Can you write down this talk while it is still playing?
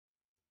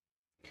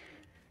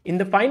In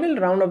the final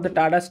round of the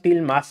Tata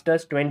Steel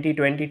Masters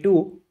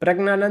 2022,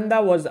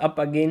 Praggnanandhaa was up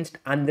against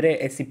Andrey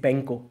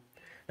Esipenko.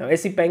 Now,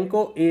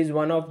 Esipenko is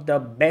one of the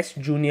best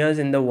juniors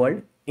in the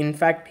world. In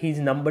fact, he's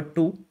number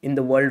 2 in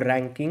the world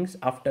rankings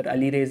after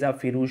Alireza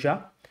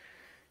Firouzja.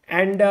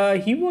 And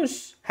he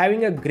was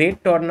having a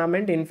great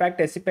tournament. In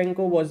fact,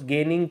 Esipenko was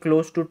gaining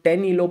close to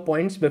 10 ELO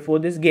points before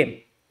this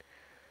game.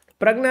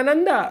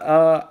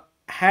 Praggnanandhaa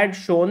had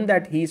shown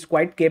that he is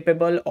quite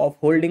capable of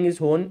holding his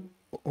own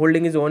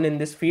in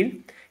this field.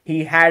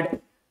 He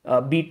had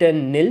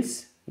beaten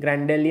Nils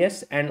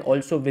Grandelius and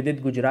also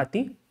Vidit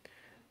Gujarati,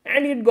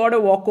 and he'd got a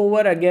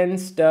walkover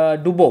against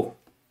Dubov.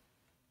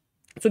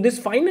 So this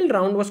final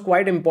round was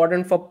quite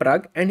important for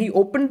Pragg, and he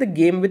opened the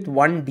game with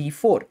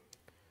 1d4,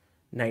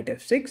 knight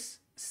f6,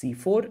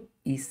 c4,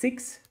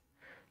 e6,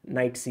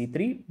 knight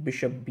c3,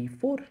 bishop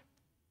b4,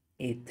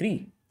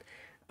 a3.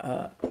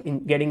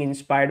 Getting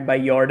inspired by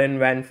Jordan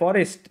Van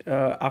Forest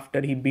after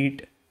he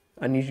beat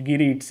Anish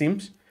Giri, it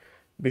seems.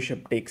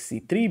 Bishop takes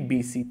c3,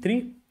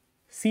 bc3,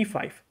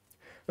 c5.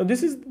 Now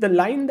this is the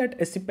line that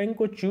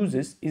Esipenko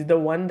chooses is the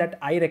one that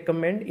I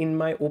recommend in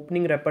my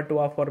opening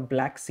repertoire for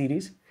Black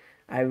series.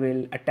 I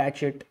will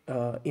attach it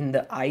in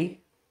the eye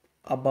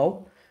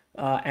above,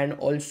 and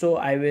also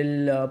I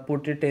will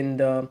put it in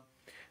the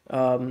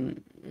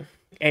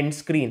end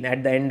screen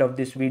at the end of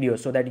this video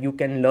so that you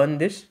can learn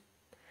this.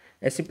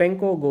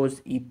 Esipenko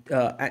goes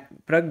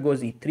Pragg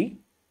goes e3,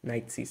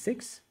 knight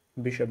c6,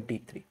 bishop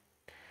d3,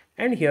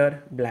 and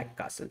here black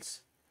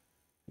castles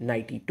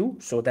knight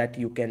e2 so that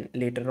you can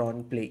later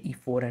on play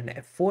e4 and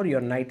f4.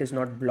 Your knight is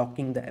not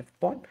blocking the f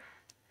pawn.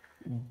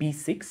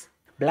 b6.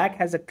 Black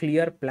has a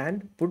clear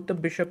plan. Put the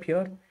bishop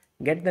here,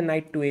 get the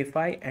knight to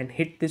a5, and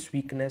hit this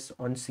weakness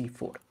on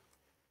c4.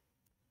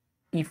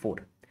 e4.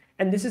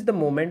 And this is the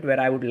moment where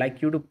I would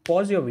like you to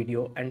pause your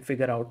video and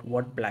figure out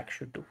what black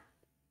should do.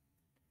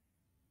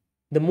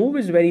 The move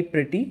is very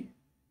pretty.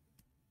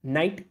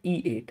 Knight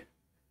e8.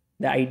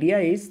 The idea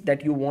is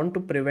that you want to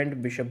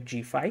prevent bishop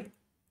g5,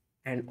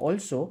 and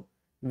also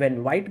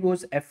when white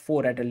goes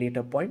f4 at a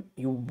later point,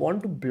 you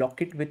want to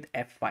block it with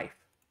f5.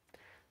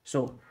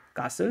 So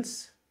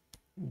castles,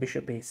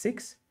 bishop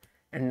a6,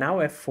 and now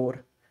f4.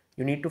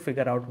 You need to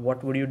figure out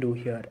what would you do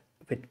here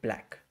with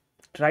black.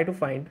 Try to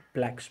find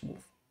black's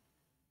move.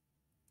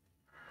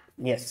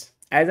 Yes,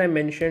 as I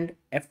mentioned,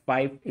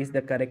 f5 is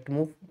the correct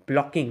move,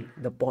 blocking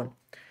the pawn.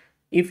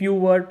 If you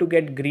were to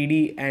get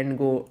greedy and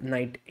go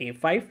knight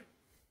a5,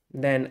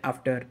 then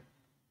after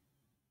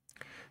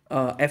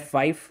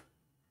f5,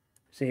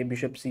 say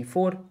bishop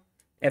c4,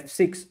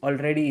 f6,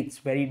 already it's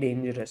very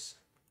dangerous.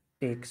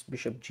 Takes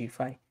bishop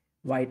g5.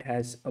 White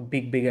has a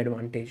big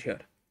advantage here.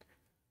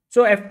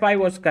 So f5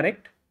 was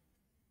correct.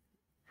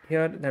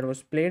 Here that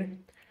was played.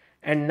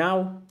 And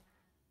now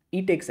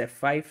e takes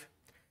f5.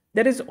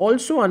 There is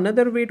also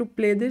another way to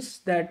play this,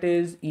 that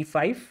is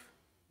e5,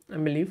 I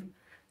believe.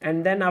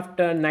 And then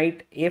after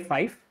knight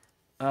a5,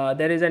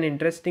 there is an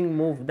interesting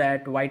move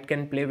that white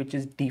can play, which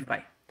is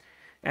d5.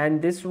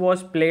 And this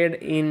was played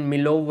in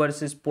Milov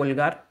versus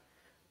Polgar.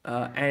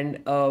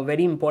 And a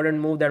very important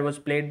move that was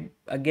played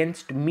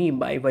against me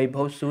by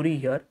Vaibhav Suri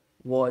here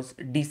was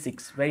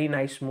d6. Very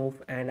nice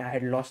move, and I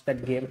had lost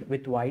that game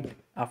with white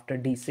after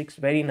d6.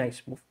 Very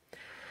nice move.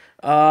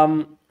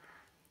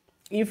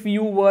 If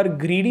you were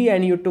greedy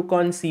and you took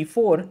on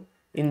c4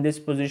 in this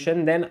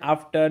position, then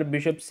after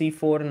bishop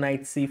c4,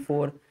 knight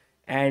c4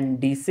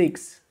 and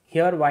d6,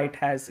 here white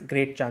has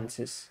great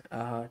chances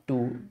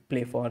to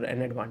play for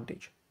an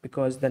advantage,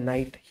 because the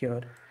knight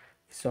here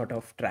is sort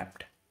of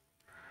trapped.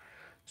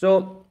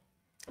 So,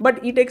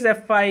 but e takes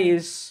f5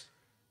 is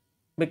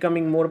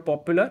becoming more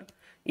popular.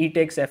 E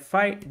takes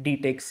f5, d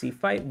takes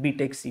c5, b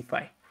takes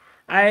c5.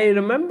 I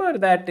remember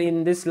that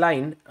in this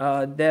line,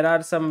 there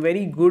are some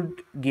very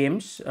good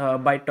games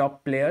by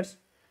top players.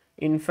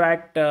 In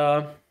fact,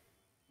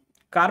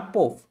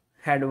 Karpov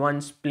had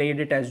once played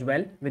it as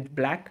well with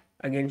black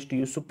against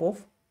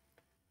Yusupov.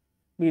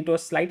 It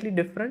was slightly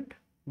different,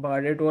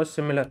 but it was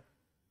similar.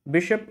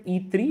 Bishop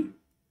e3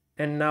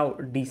 and now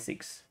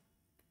d6.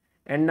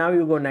 And now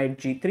you go knight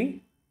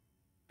g3.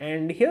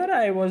 And here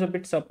I was a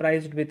bit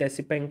surprised with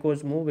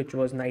Esipenko's move, which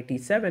was knight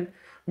e7,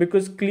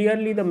 because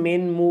clearly the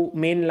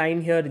main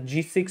line here,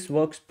 g6,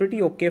 works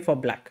pretty okay for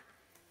black.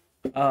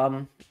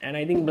 And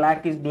I think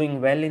black is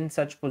doing well in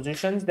such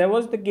positions. There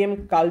was the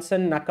game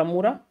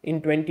Carlsen-Nakamura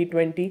in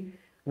 2020,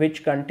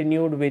 which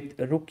continued with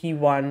rook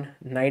e1,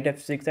 knight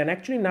f6, and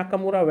actually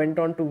Nakamura went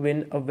on to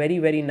win a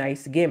very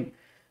nice game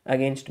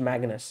against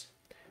Magnus.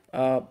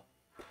 But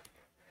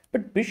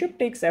bishop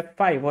takes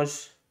f5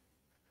 was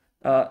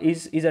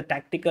is a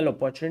tactical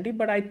opportunity,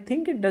 but I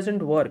think it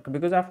doesn't work,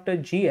 because after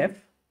gf,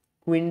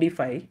 queen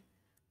d5,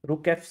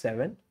 rook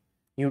f7,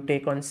 you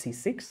take on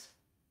c6,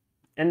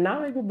 and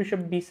now I go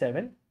bishop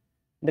b7.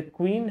 The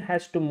queen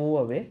has to move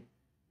away,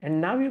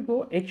 and now you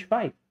go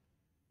h5,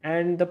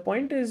 and the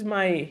point is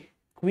my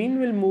queen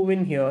will move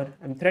in here.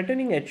 I'm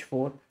threatening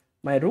h4.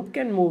 My rook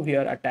can move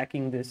here,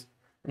 attacking this,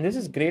 and this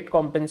is great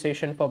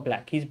compensation for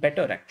black. He's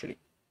better actually.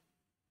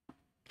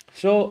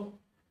 So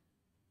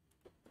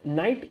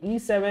Knight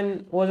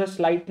e7 was a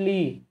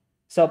slightly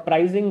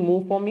surprising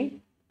move for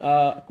me.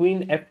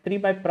 Queen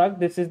f3 by Pragg.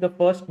 This is the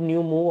first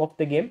new move of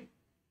the game.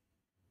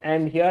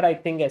 And here I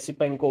think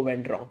Esipenko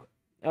went wrong.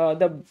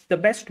 The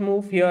best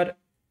move here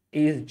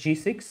is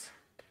g6.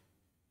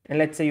 And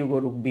let's say you go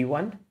rook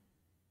b1.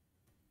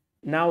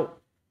 Now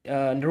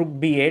rook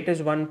b8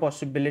 is one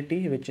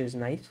possibility, which is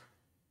nice.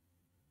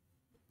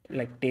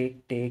 Like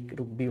take,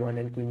 rook b1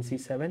 and queen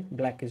c7.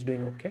 Black is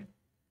doing okay.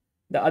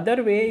 The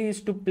other way is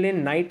to play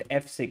knight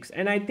f6.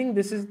 And I think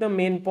this is the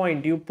main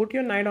point. You put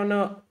your knight on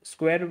a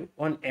square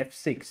on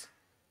f6,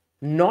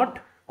 not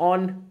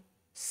on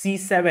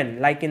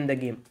c7 like in the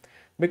game.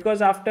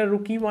 Because after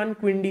rook e1,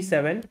 queen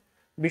d7,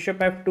 bishop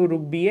f2,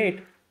 rook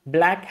b8,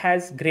 black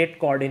has great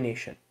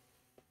coordination.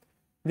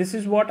 This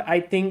is what I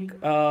think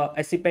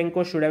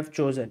Esipenko should have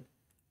chosen.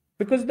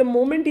 Because the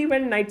moment he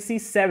went knight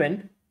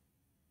c7,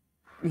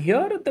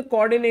 here the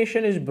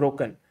coordination is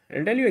broken.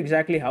 I'll tell you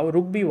exactly how.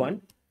 Rook b1,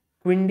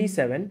 queen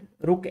d7,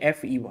 rook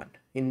f e1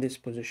 in this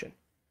position.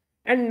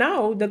 And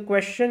now the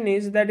question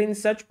is that in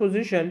such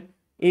position,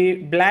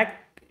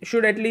 black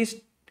should at least,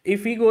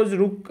 if he goes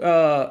rook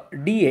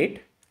d8,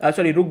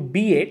 rook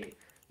b8,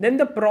 then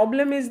the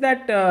problem is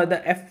that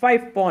the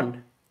f5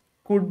 pawn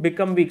could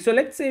become weak. So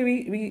let's say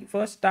we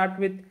first start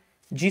with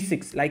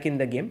g6 like in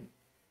the game,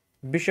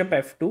 bishop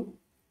f2,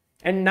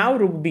 and now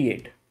rook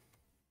b8.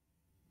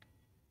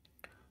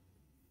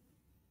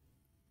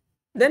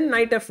 Then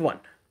knight f1,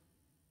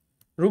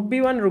 rook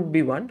b1, rook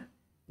b1.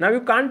 Now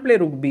you can't play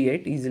rook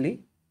b8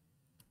 easily.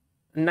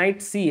 Knight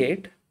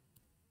c8,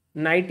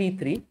 knight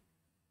e3,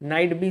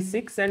 knight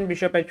b6 and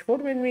bishop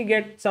h4 when we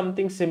get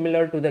something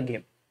similar to the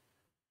game.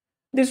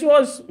 This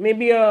was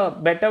maybe a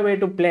better way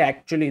to play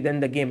actually than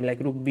the game, like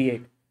rook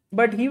b8.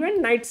 But he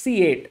went knight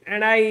c8,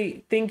 and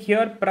I think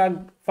here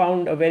Pragg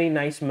found a very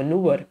nice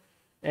maneuver,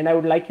 and I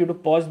would like you to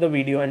pause the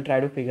video and try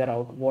to figure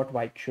out what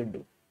white should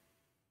do.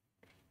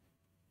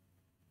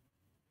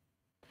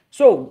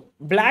 So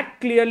black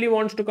clearly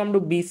wants to come to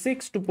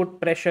b6 to put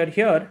pressure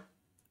here,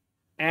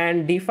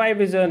 and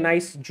d5 is a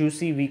nice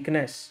juicy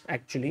weakness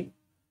actually.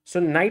 So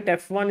knight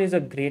f1 is a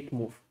great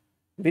move,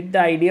 with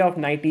the idea of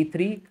knight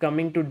e3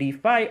 coming to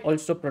d5,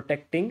 also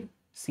protecting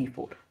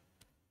c4.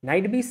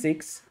 Knight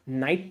b6,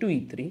 knight to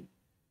e3,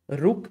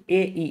 rook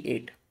a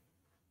e8.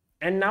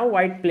 And now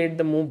white played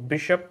the move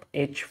bishop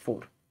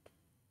h4.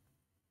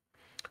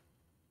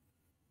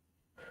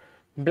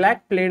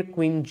 Black played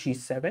queen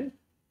g7,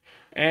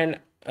 and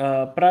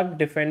Pragg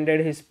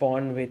defended his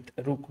pawn with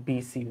rook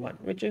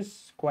bc1, which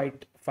is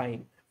quite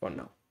fine for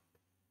now.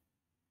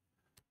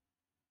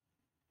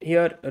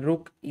 Here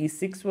rook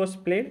e6 was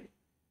played,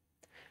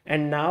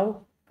 and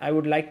now I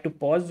would like you to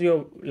pause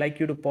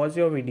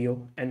your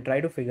video and try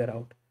to figure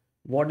out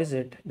what is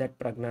it that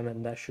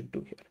Praggnanandhaa should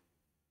do here.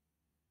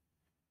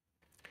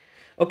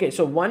 Okay,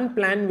 so one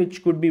plan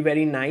which could be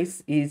very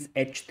nice is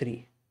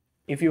h3.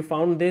 If you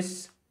found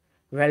this,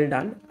 well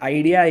done.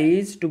 Idea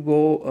is to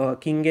go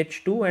king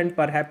h2 and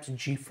perhaps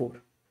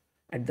g4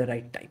 at the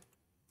right time.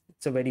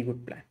 It's a very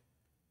good plan.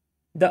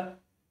 The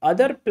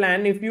other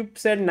plan, if you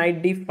said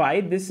knight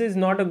d5, this is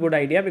not a good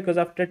idea, because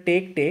after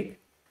take,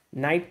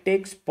 knight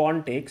takes,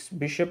 pawn takes,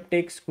 bishop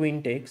takes,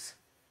 queen takes,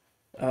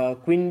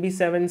 queen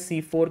b7,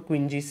 c4,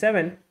 queen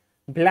g7,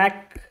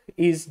 black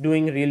is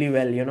doing really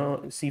well. You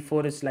know,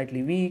 c4 is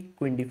slightly weak,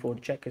 queen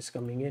d4 check is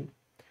coming in.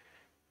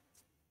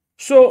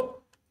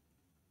 So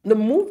the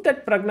move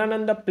that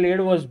Praggnanandhaa played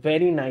was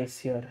very nice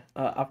here.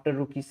 After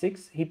rook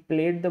e6, he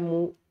played the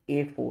move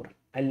a4.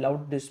 I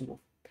loved this move.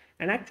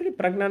 And actually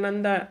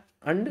Praggnanandhaa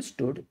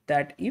understood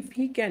that if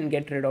he can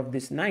get rid of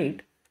this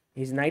knight,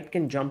 his knight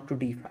can jump to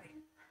d5.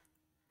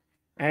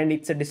 And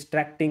it's a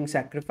distracting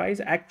sacrifice.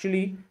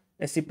 Actually,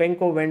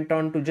 Esipenko went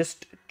on to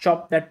just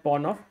chop that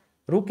pawn off.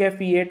 Rook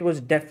f8 was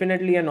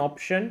definitely an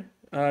option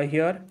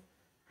here.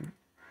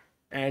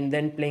 And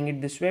then playing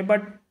it this way.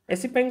 But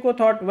Esipenko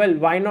thought, well,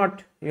 why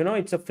not? You know,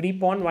 it's a free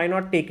pawn. Why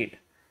not take it?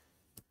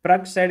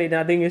 Pragg said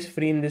nothing is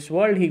free in this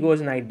world. He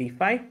goes knight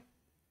d5.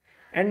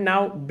 And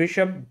now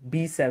bishop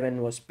b7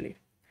 was played.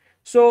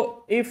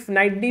 So if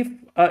knight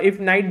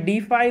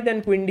d5,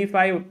 then queen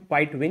d5,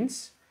 white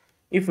wins.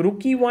 If rook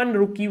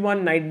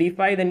e1, knight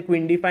d5, then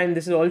queen d5, and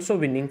this is also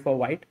winning for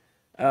white.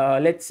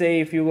 Let's say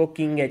if you go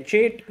king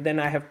h8, then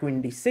I have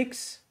queen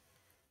d6,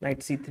 knight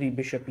c3,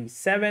 bishop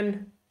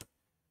e7,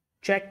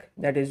 check,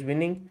 that is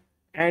winning.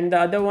 And the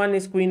other one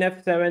is queen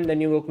f7,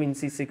 then you go queen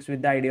c6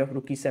 with the idea of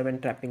rook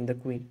e7 trapping the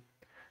queen,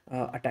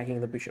 attacking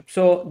the bishop.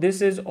 So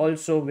this is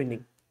also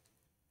winning.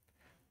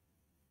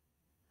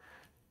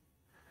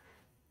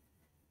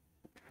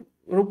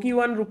 Rook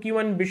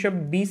e1, bishop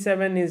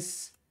b7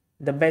 is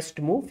the best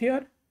move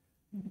here.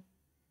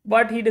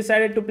 But he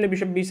decided to play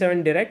bishop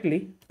b7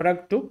 directly.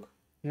 Pragg took,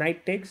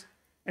 knight takes,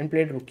 and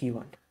played rook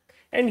e1.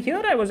 And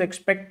here I was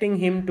expecting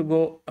him to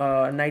go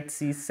knight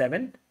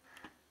c7,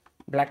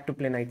 black to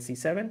play knight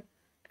c7.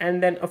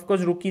 And then, of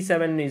course, rook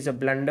e7 is a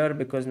blunder,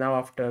 because now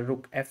after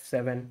rook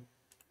f7,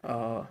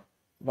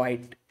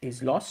 white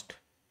is lost.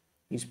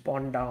 He's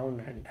pawned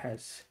down and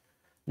has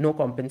no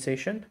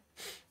compensation.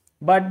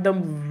 But the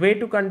way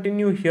to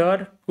continue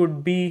here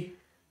could be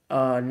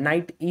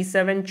knight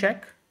e7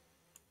 check,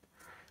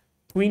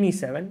 queen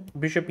e7,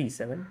 bishop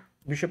e7,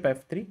 bishop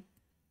f3,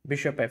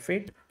 bishop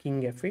f8,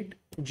 king f8,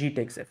 g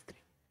takes f3.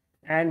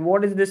 And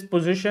what is this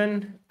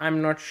position?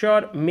 I'm not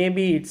sure.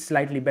 Maybe it's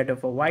slightly better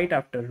for white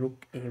after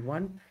rook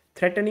a1,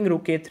 threatening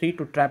rook a3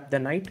 to trap the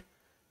knight.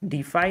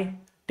 d5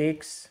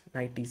 takes,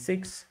 knight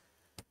e6.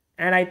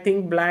 And I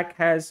think black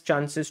has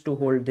chances to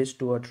hold this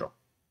to a draw.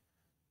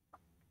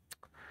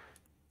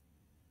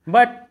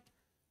 But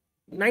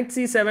knight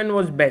c7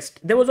 was best.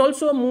 There was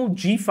also a move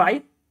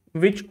g5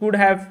 which could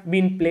have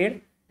been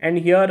played, and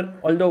here,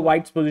 although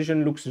white's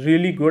position looks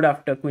really good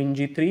after queen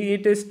g3,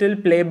 it is still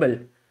playable,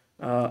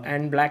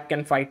 and black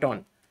can fight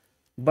on.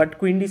 But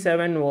queen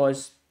d7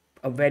 was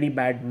a very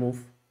bad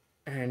move,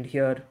 and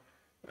here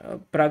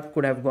Pragg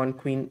could have gone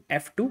queen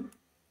f2,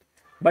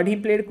 but he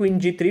played queen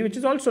g3, which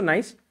is also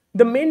nice.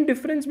 The main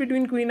difference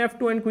between queen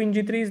f2 and queen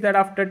g3 is that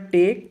after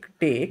take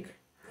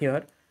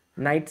here,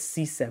 knight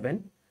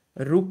c7,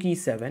 rook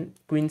e7,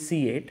 queen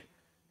c8,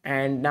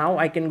 and now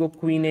I can go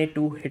queen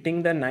a2,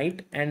 hitting the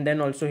knight and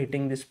then also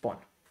hitting this pawn.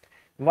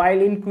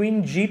 While in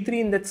queen g3,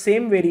 in that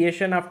same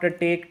variation, after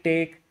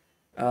take,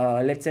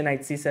 let's say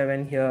knight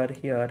c7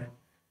 here,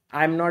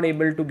 I'm not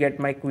able to get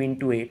my queen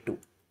to a2.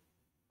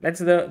 That's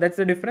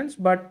the difference.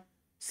 But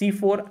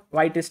c4,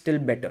 white is still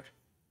better.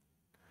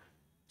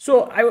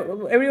 So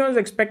everyone's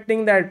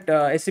expecting that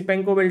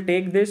Esipenko will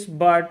take this,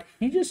 but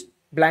he just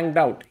blanked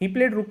out. He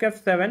played rook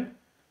f7,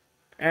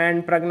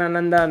 and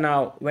Praggnanandhaa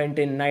now went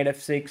in knight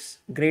f6.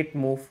 Great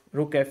move.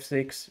 Rook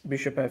f6,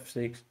 bishop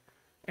f6,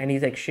 and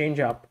his exchange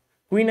up.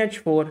 Queen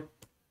h4,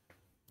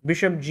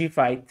 bishop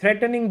g5,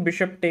 threatening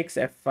bishop takes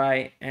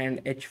f5,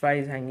 and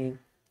h5 is hanging.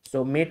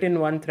 So mate in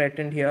 1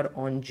 threatened here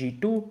on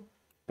g2.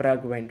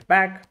 Pragg went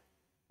back.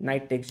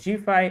 Knight takes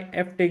g5,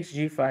 f takes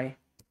g5,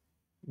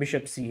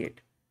 bishop c8.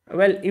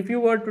 Well, if you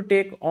were to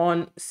take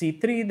on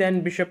c3,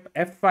 then bishop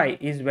f5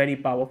 is very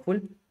powerful.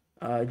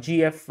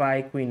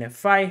 Gf5, queen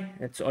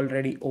f5, it's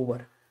already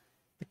over.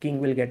 The king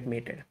will get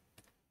mated.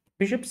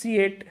 Bishop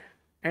c8,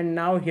 and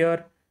now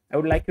here I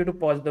would like you to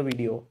pause the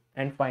video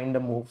and find the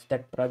moves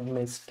that Pragg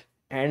missed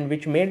and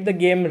which made the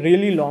game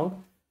really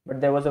long,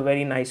 but there was a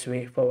very nice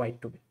way for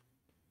white to win.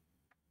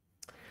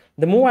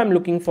 The move I'm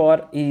looking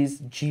for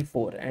is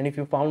g4, and if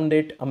you found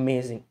it,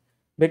 amazing.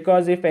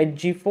 Because if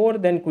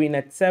hg4, then queen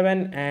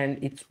h7,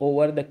 and it's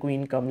over, the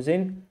queen comes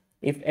in.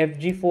 If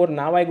fg4,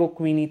 now I go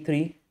queen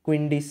e3,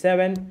 queen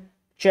d7,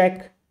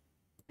 check,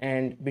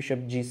 and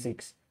bishop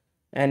g6,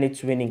 and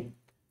it's winning.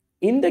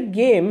 In the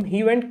game,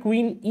 he went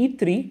queen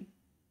e3,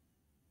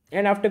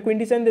 and after queen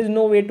d7, there's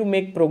no way to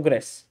make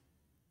progress.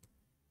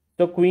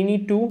 So queen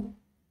e2,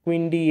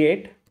 queen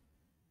d8,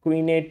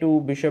 queen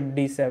a2, bishop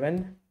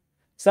d7.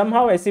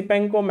 Somehow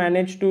Esipenko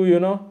managed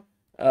to,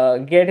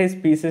 get his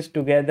pieces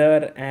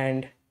together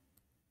and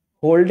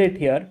hold it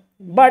here.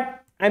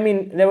 But I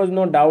mean, there was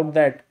no doubt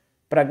that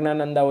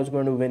Praggnanandhaa was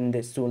going to win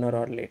this sooner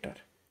or later.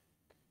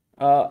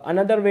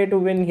 Another way to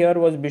win here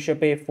was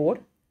bishop a4,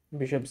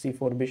 bishop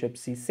c4, bishop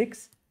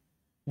c6.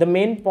 The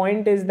main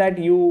point is that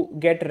you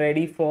get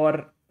ready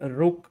for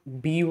rook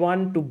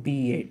b1 to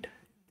b8,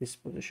 this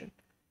position.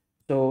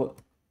 So,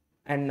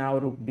 and now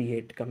rook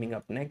b8 coming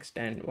up next,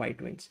 and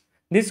white wins.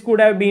 This could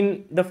have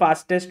been the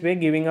fastest way,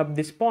 giving up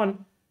this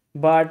pawn,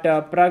 but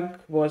Pragg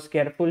was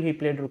careful. He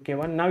played rook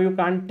a1. Now you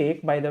can't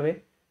take, by the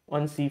way,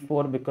 on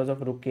c4 because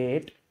of rook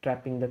a8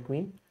 trapping the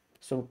queen.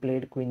 So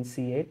played queen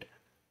c8.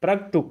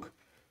 Pragg took.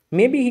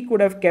 Maybe he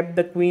could have kept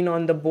the queen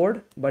on the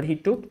board, but he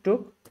took.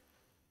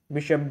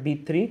 Bishop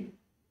b3,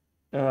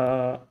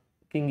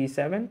 king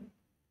e7,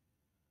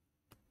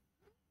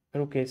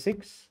 rook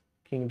a6,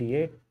 king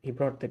d8. He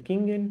brought the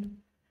king in.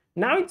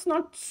 Now it's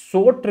not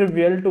so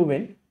trivial to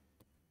win.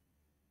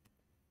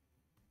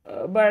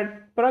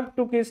 But Pragg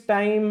took his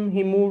time.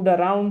 He moved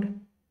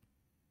around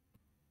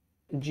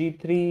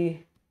g3,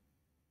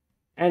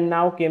 and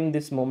now came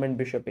this moment,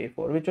 bishop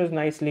a4, which was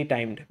nicely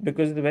timed,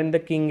 because when the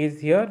king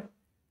is here,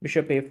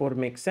 bishop a4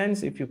 makes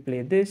sense. If you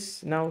play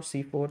this, now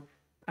c4,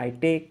 I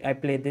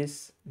play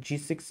this,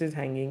 g6 is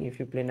hanging. If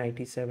you play knight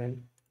e7,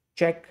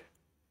 check,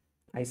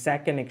 I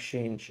sack an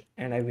exchange,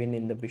 and I win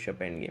in the bishop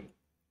endgame.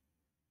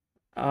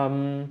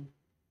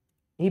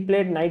 He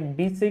played knight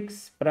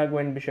b6, Pragg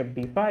went bishop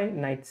b5,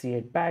 knight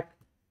c8 back,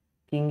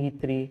 king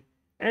e3.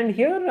 And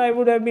here I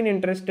would have been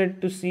interested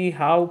to see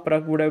how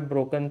Pragg would have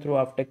broken through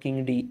after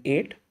king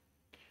d8.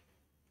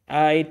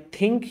 I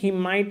think he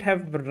might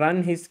have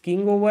run his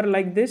king over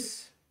like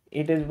this.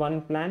 It is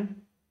one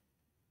plan.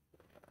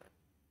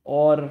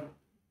 Or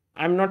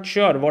I'm not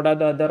sure what are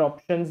the other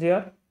options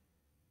here.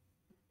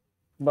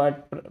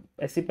 But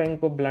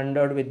Esipenko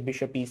blundered with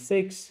bishop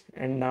e6,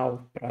 and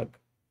now Pragg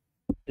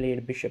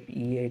played bishop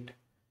e8,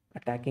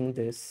 attacking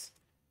this.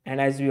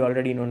 And as we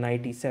already know,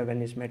 knight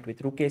e7 is met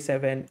with rook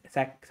a7,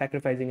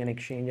 sacrificing an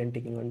exchange and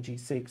taking on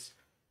g6.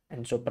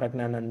 And so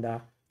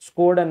Praggnanandhaa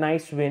scored a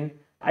nice win.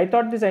 I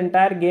thought this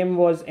entire game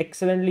was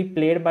excellently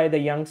played by the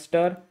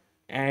youngster,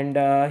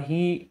 and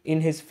he,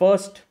 in his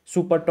first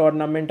super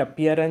tournament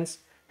appearance,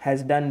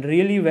 has done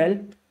really well.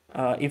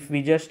 If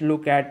we just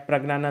look at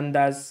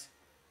Praggnanandhaa's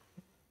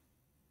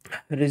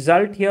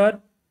result here,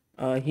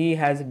 he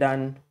has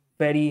done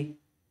very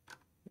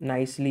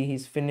nicely.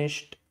 He's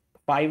finished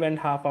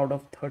 5.5 out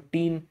of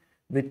 13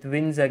 with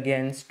wins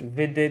against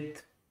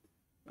Vidit,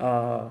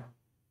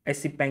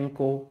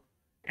 Esipenko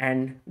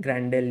and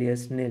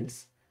Grandelius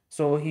Nils.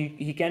 So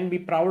he can be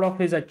proud of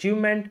his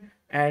achievement,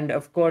 and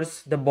of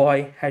course the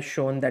boy has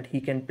shown that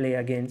he can play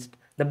against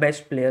the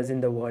best players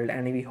in the world,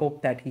 and we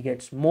hope that he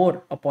gets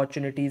more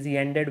opportunities. He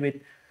ended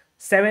with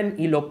 7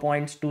 ELO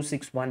points,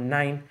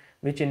 2619,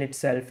 which in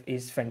itself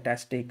is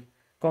fantastic.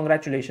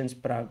 Congratulations,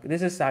 Pragg.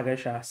 This is Sagar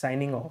Shah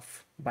signing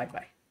off. Bye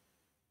bye.